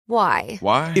Why?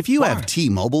 Why? If you have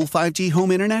T-Mobile 5G home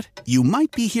internet, you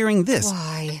might be hearing this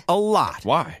Why? a lot.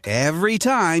 Why? Every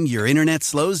time your internet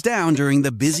slows down during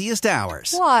the busiest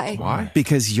hours. Why? Why?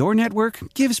 Because your network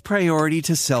gives priority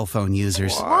to cell phone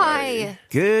users. Why?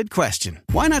 Good question.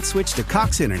 Why not switch to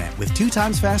Cox Internet with 2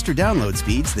 times faster download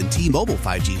speeds than T-Mobile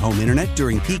 5G home internet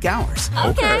during peak hours?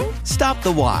 Okay. Stop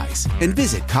the whys and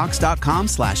visit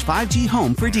cox.com/5G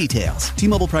home for details.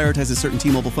 T-Mobile prioritizes certain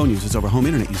T-Mobile phone users over home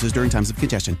internet users during times of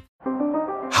congestion.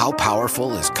 How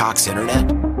powerful is Cox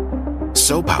Internet?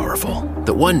 So powerful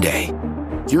that one day,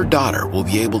 your daughter will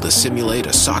be able to simulate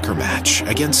a soccer match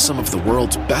against some of the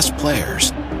world's best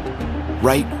players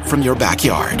right from your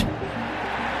backyard.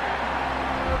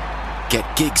 Get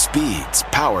gig speeds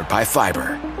powered by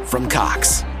fiber from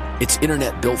Cox. It's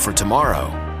internet built for tomorrow,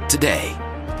 today.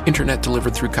 Internet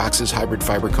delivered through Cox's hybrid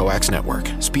fiber coax network.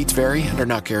 Speeds vary and are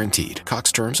not guaranteed.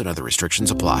 Cox terms and other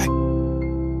restrictions apply.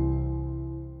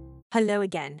 Hello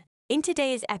again. In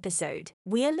today's episode,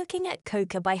 we are looking at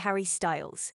Coco by Harry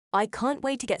Styles. I can't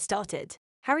wait to get started.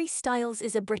 Harry Styles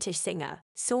is a British singer,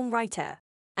 songwriter,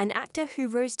 and actor who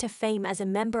rose to fame as a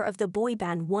member of the boy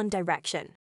band One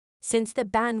Direction. Since the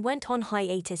band went on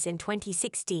hiatus in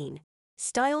 2016,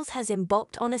 Styles has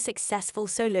embarked on a successful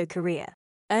solo career,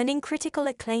 earning critical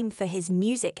acclaim for his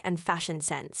music and fashion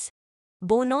sense.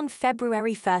 Born on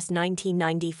February 1,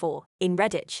 1994, in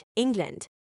Redditch, England,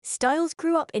 Styles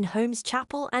grew up in Holmes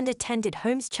Chapel and attended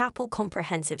Holmes Chapel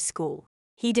Comprehensive School.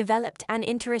 He developed an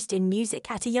interest in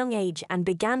music at a young age and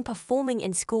began performing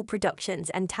in school productions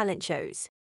and talent shows.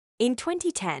 In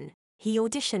 2010, he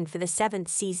auditioned for the 7th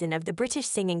season of the British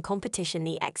singing competition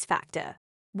The X Factor,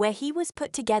 where he was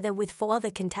put together with 4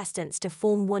 other contestants to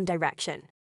form One Direction.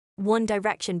 One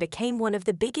Direction became one of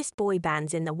the biggest boy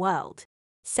bands in the world,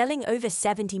 selling over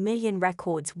 70 million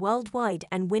records worldwide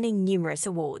and winning numerous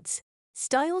awards.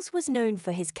 Styles was known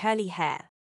for his curly hair,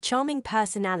 charming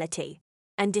personality,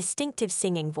 and distinctive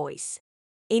singing voice.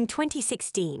 In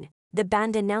 2016, the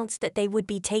band announced that they would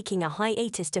be taking a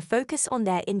hiatus to focus on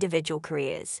their individual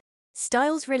careers.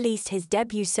 Styles released his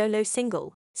debut solo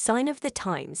single, Sign of the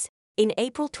Times, in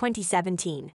April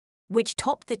 2017, which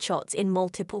topped the charts in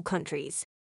multiple countries.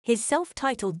 His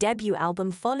self-titled debut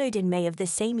album followed in May of the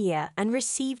same year and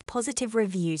received positive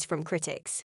reviews from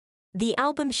critics. The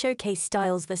album showcased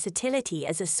Styles' versatility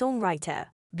as a songwriter,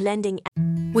 blending.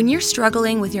 When you're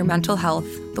struggling with your mental health,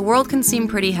 the world can seem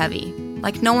pretty heavy,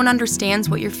 like no one understands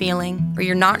what you're feeling or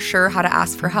you're not sure how to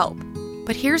ask for help.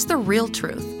 But here's the real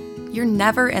truth. You're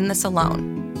never in this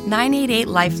alone. 988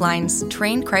 Lifeline's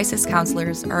trained crisis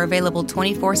counselors are available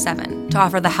 24/7 to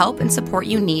offer the help and support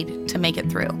you need to make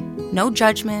it through. No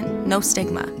judgment, no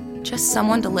stigma, just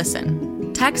someone to listen.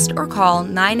 Text or call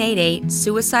 988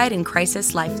 Suicide and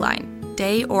Crisis Lifeline,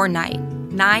 day or night.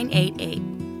 988.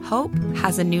 Hope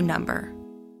has a new number.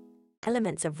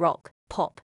 Elements of rock,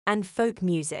 pop, and folk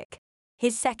music.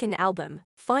 His second album,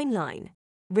 Fine Line,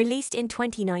 released in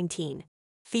 2019,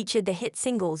 featured the hit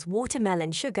singles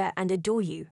Watermelon Sugar and Adore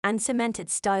You, and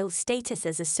cemented Styles' status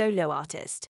as a solo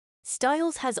artist.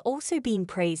 Styles has also been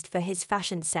praised for his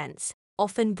fashion sense,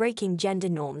 often breaking gender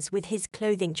norms with his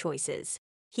clothing choices.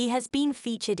 He has been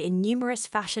featured in numerous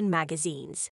fashion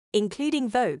magazines, including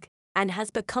Vogue, and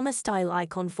has become a style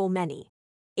icon for many.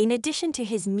 In addition to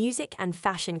his music and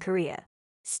fashion career,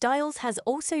 Styles has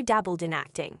also dabbled in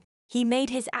acting. He made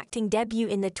his acting debut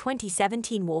in the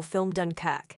 2017 war film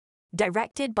Dunkirk,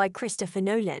 directed by Christopher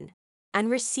Nolan, and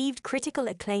received critical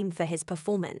acclaim for his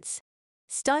performance.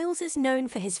 Styles is known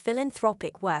for his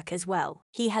philanthropic work as well.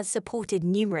 He has supported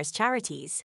numerous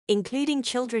charities, including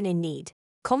Children in Need,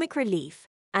 Comic Relief,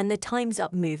 and the Time's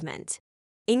Up movement.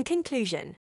 In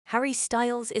conclusion, Harry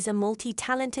Styles is a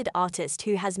multi-talented artist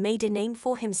who has made a name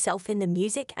for himself in the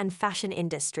music and fashion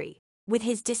industry. With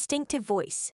his distinctive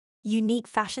voice, unique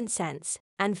fashion sense,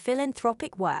 and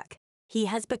philanthropic work, he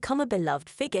has become a beloved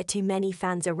figure to many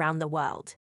fans around the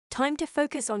world. Time to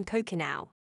focus on Coco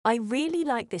now. I really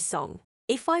like this song.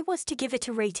 If I was to give it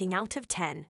a rating out of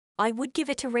 10, I would give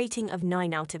it a rating of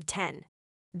 9 out of 10.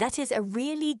 That is a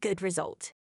really good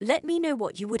result. Let me know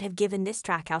what you would have given this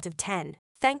track out of 10.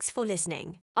 Thanks for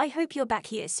listening. I hope you're back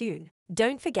here soon.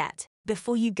 Don't forget,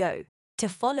 before you go, to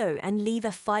follow and leave a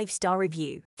 5-star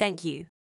review. Thank you.